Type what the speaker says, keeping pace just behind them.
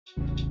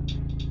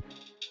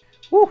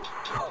Woo.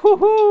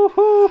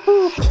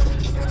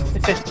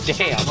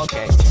 Damn,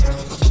 okay.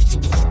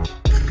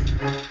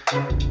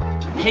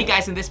 Hey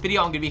guys, in this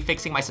video, I'm gonna be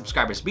fixing my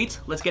subscribers' beats.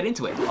 Let's get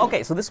into it.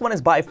 Okay, so this one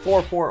is by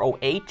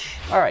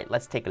 440H. All right,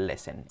 let's take a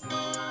listen.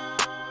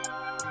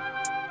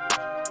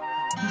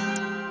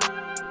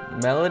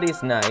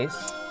 Melody's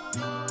nice.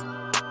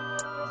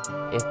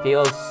 It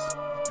feels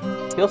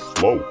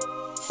slow.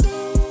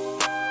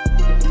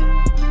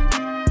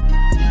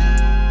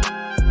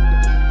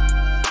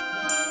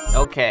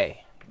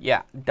 Okay,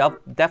 yeah,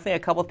 definitely a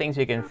couple things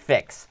you can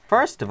fix.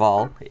 First of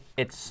all,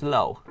 it's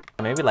slow.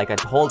 Maybe like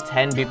a whole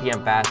 10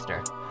 BPM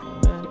faster.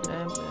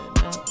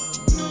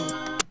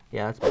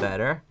 Yeah, that's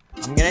better.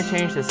 I'm gonna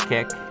change this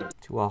kick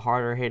to a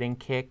harder hitting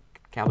kick,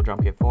 Cable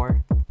Drum Kit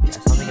 4. Yeah,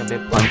 something a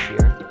bit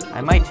punchier.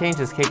 I might change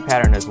this kick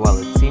pattern as well.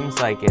 It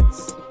seems like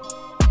it's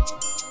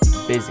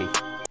busy.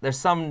 There's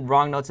some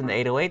wrong notes in the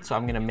 808, so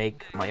I'm gonna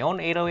make my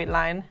own 808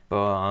 line.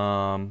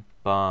 Bum,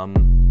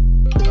 bum.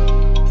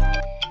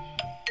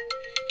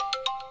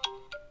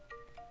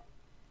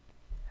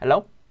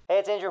 Hello? Hey,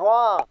 it's Andrew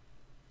Huang.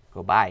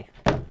 Goodbye.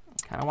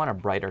 Kinda want a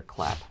brighter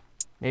clap.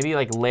 Maybe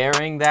like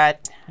layering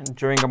that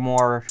during a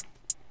more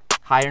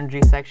high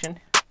energy section.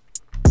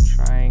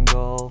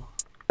 Triangle.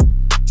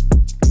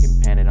 You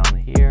can pan it on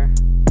here.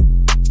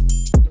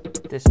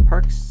 This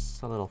perk's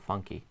a little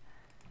funky.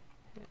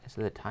 Is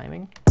it the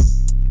timing?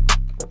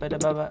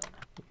 Yeah,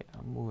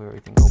 I'll move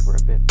everything over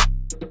a bit.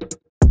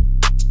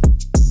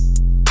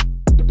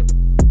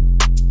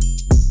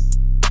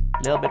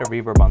 A little bit of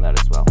reverb on that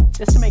as well,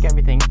 just to make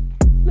everything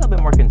a little bit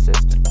more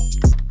consistent.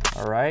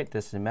 All right,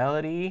 this is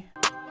melody.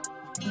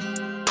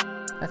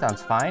 That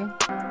sounds fine.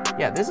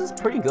 Yeah, this is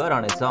pretty good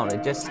on its own.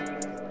 It just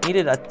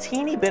needed a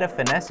teeny bit of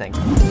finessing.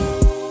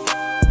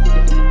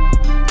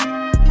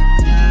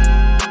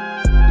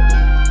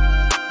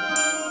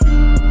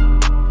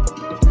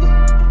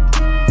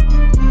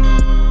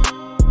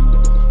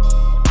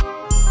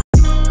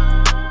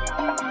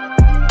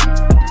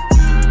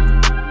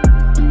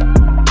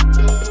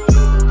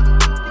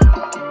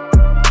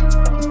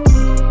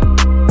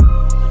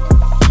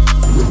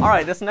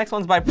 Alright, this next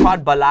one's by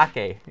Prod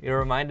Balake. It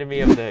reminded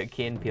me of the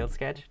Key and Peele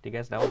sketch. Do you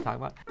guys know what I'm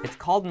talking about? It's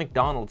called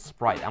McDonald's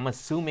Sprite. I'm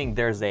assuming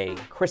there's a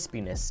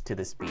crispiness to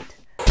this beat.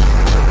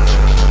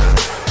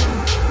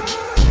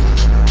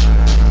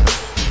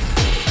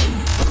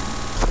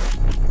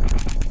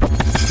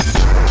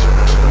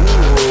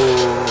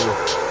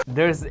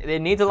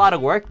 It needs a lot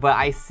of work, but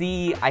I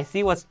see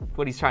what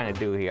he's trying to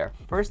do here.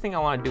 First thing I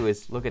want to do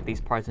is look at these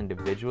parts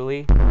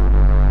individually.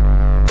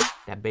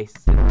 That bass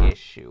is an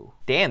issue.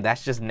 Damn,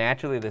 that's just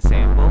naturally the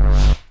sample.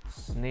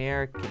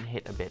 Snare can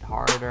hit a bit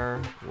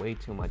harder. Way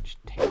too much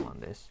tail on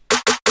this.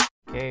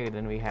 Okay,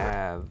 then we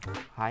have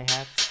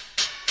hi-hats.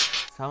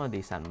 Some of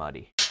these sound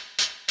muddy.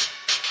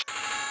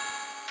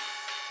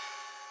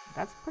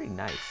 That's pretty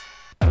nice.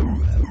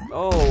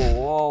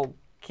 Oh,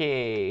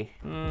 okay.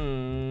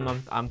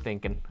 I'm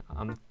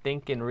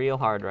thinking real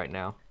hard right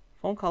now.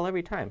 Phone call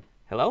every time.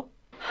 Hello?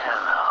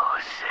 Hello,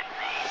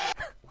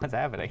 Sydney. What's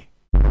happening?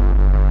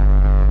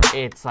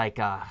 It's like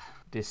a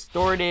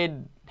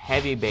distorted,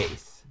 heavy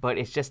bass, but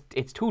it's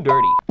too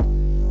dirty.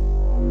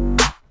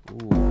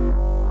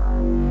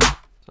 Ooh.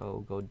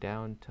 So go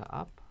down to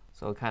up.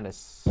 So it kind of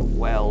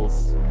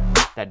swells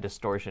that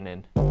distortion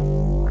in.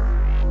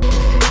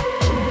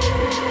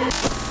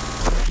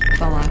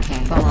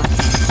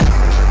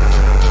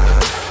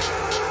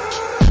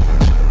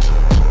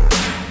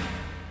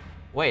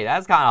 Wait,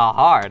 that's kind of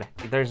hard.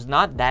 There's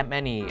not that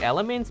many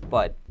elements,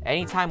 but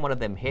anytime one of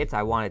them hits,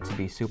 I want it to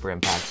be super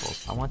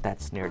impactful. I want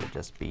that snare to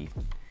just be...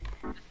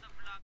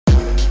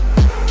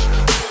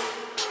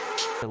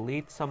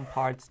 Delete some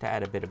parts to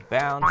add a bit of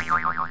bounce.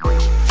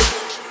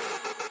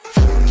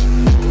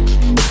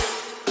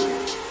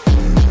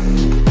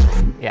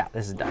 Yeah,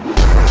 this is done.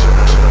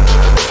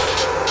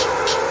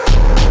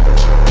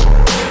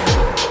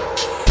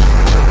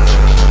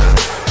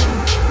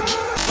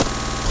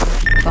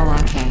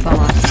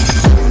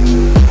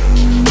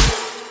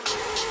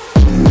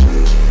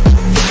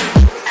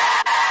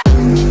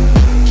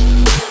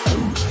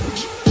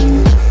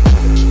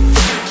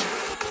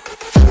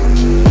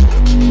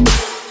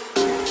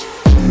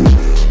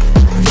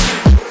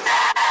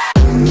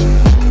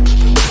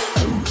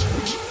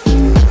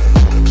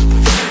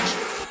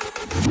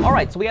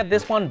 Alright, so we have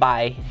this one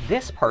by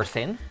this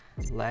person.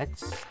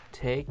 Let's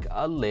take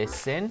a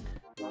listen.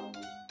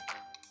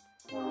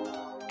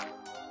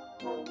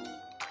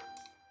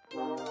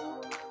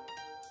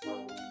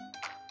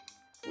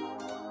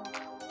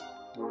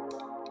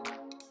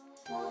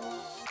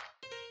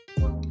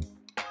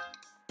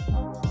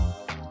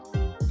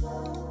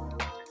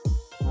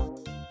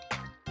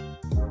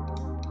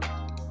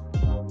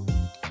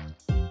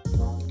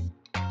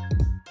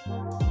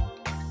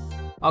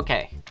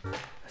 Okay,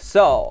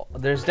 so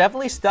there's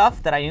definitely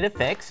stuff that I need to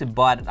fix,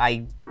 but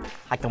I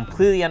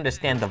completely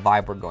understand the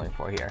vibe we're going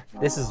for here.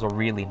 This is a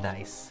really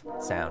nice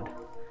sound,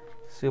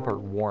 super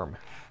warm.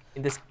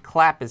 This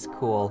clap is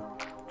cool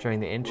during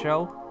the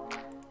intro,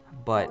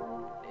 but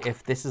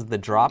if this is the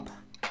drop,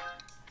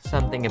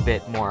 something a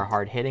bit more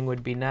hard-hitting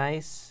would be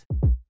nice.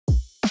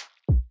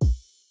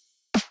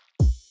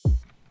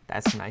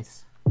 That's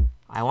nice.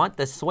 I want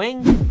the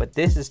swing, but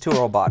this is too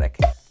robotic.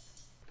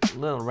 A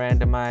little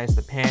randomize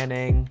the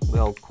panning, a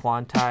little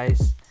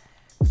quantize,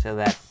 so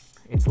that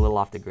it's a little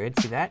off the grid.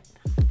 See that?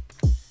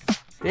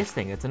 This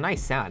thing, it's a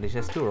nice sound. It's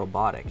just too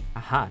robotic.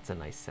 Aha, it's a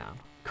nice sound.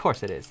 Of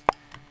course it is.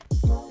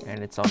 And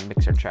its own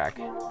mixer track.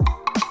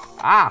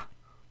 Ah!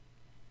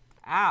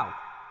 Ow!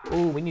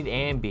 Ooh, we need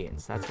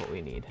ambience. That's what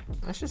we need.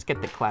 Let's just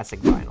get the classic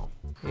vinyl.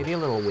 Maybe a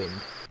little wind.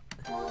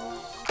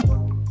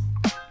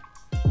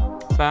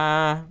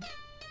 Ba.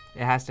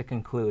 It has to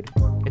conclude.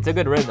 It's a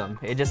good rhythm.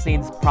 It just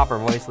needs proper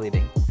voice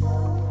leading.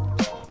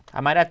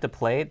 I might have to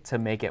play it to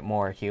make it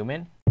more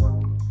human.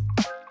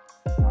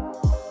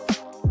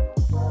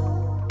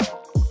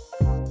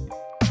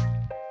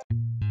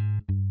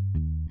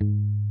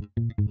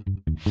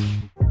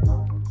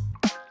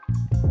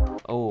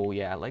 Oh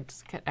yeah, like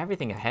just get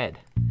everything ahead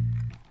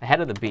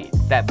of the beat.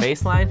 That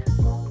bass line.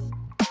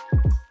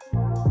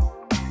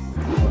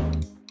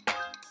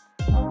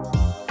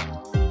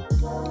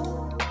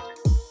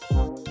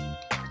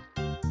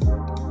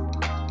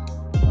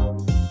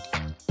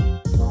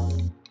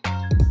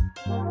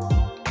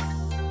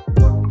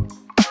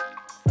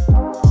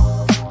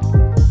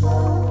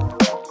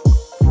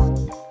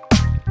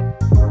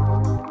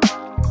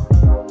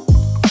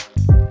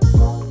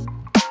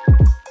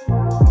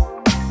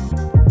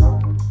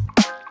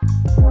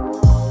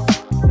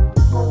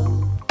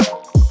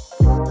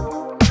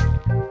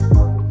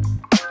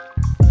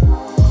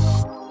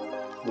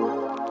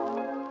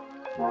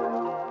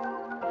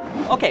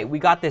 Okay, we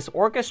got this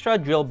orchestra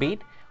drill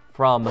beat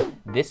from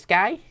this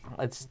guy.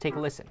 Let's take a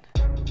listen.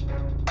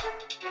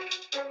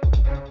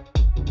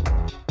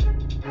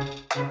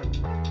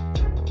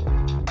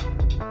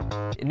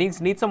 It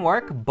needs some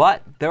work,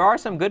 but there are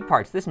some good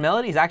parts. This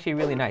melody is actually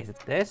really nice.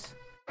 It's this.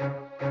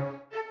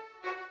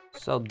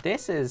 So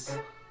this is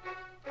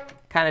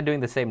kind of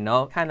doing the same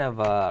note, kind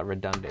of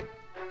redundant.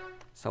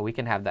 So we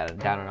can have that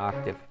down an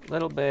octave. A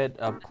little bit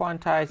of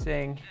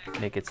quantizing,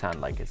 make it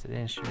sound like it's an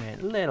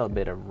instrument. A little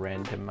bit of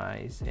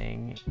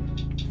randomizing.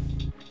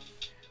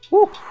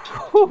 Woo.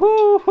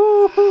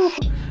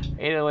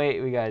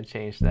 808, we gotta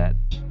change that.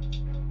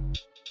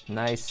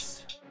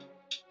 Nice.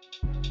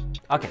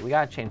 Okay, we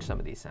gotta change some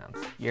of these sounds.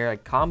 You're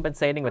like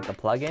compensating with the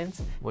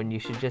plugins when you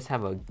should just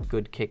have a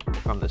good kick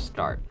from the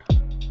start.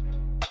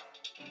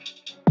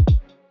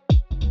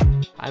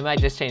 I might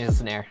just change the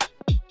snare.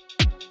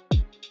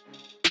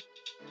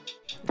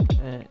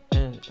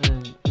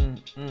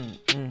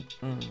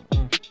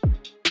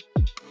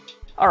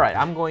 All right,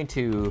 I'm going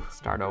to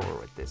start over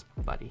with this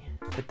buddy.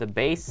 With the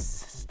bass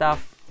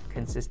stuff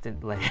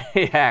consistently.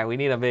 Yeah, we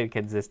need a bit of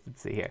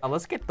consistency here.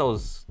 Let's get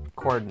those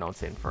chord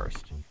notes in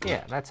first.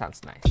 Yeah, that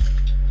sounds nice.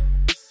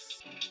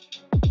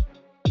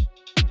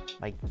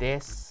 Like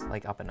this,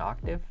 like up an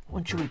octave.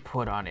 What should we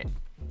put on it?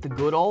 The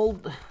good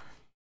old,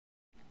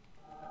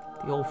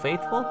 the old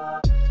faithful?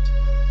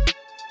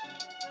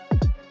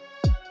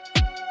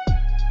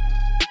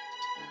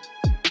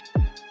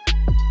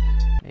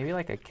 Maybe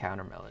like a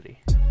counter melody.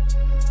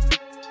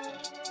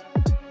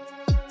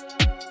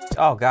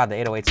 Oh God, the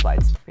 808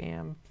 slides.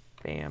 Bam,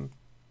 bam,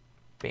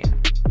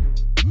 bam.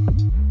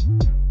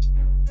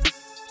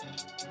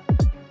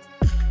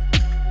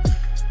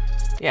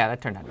 Yeah,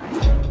 that turned out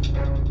nice.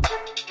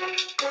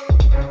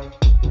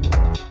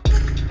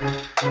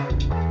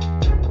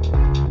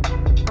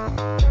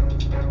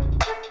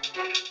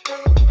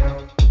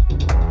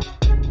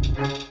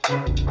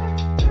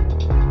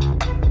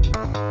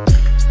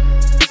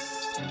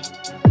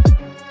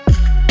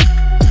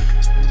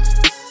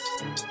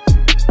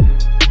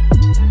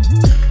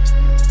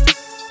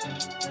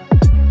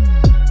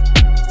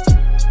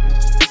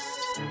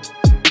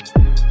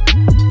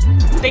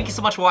 Thank you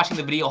so much for watching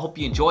the video. I hope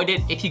you enjoyed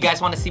it. If you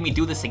guys want to see me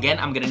do this again,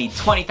 I'm gonna need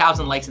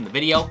 20,000 likes in the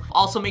video.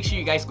 Also, make sure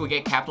you guys go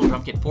get Capital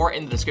Drum Kit 4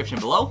 in the description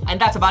below. And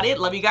that's about it.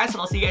 Love you guys, and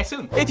I'll see you guys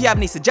soon. If you have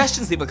any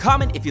suggestions, leave a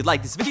comment. If you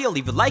like this video,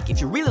 leave a like.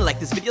 If you really like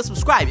this video,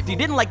 subscribe. If you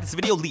didn't like this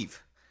video,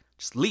 leave.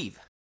 Just leave.